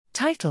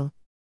Title: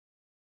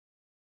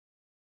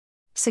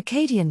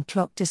 Circadian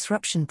clock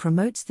disruption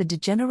promotes the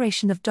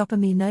degeneration of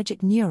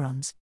dopaminergic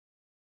neurons.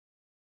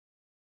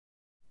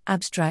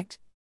 Abstract: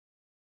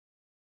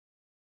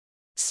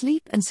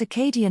 Sleep and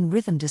circadian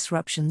rhythm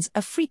disruptions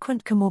are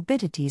frequent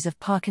comorbidities of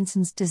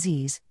Parkinson's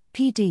disease,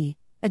 PD,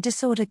 a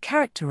disorder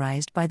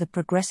characterized by the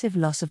progressive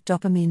loss of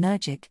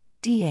dopaminergic,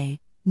 DA,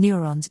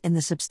 neurons in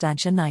the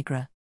substantia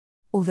nigra.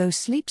 Although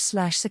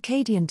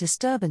sleep/circadian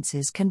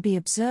disturbances can be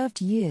observed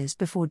years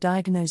before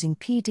diagnosing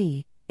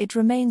PD, it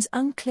remains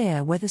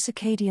unclear whether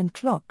circadian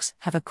clocks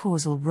have a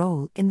causal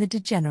role in the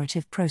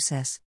degenerative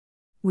process.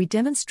 We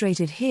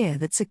demonstrated here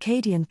that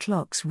circadian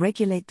clocks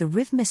regulate the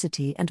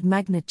rhythmicity and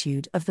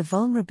magnitude of the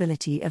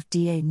vulnerability of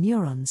DA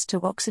neurons to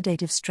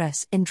oxidative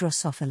stress in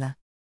Drosophila.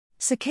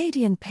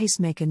 Circadian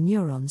pacemaker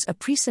neurons are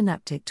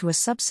presynaptic to a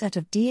subset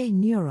of DA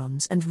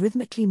neurons and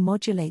rhythmically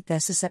modulate their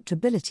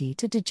susceptibility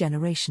to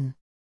degeneration.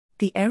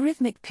 The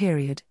arrhythmic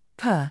period,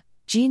 PER,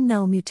 gene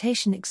null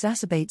mutation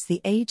exacerbates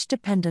the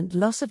age-dependent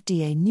loss of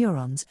DA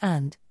neurons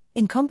and,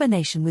 in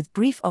combination with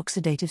brief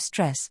oxidative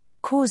stress,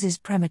 causes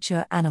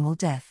premature animal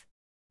death.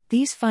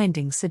 These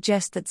findings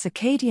suggest that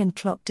circadian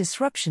clock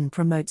disruption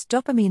promotes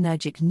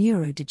dopaminergic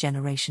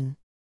neurodegeneration.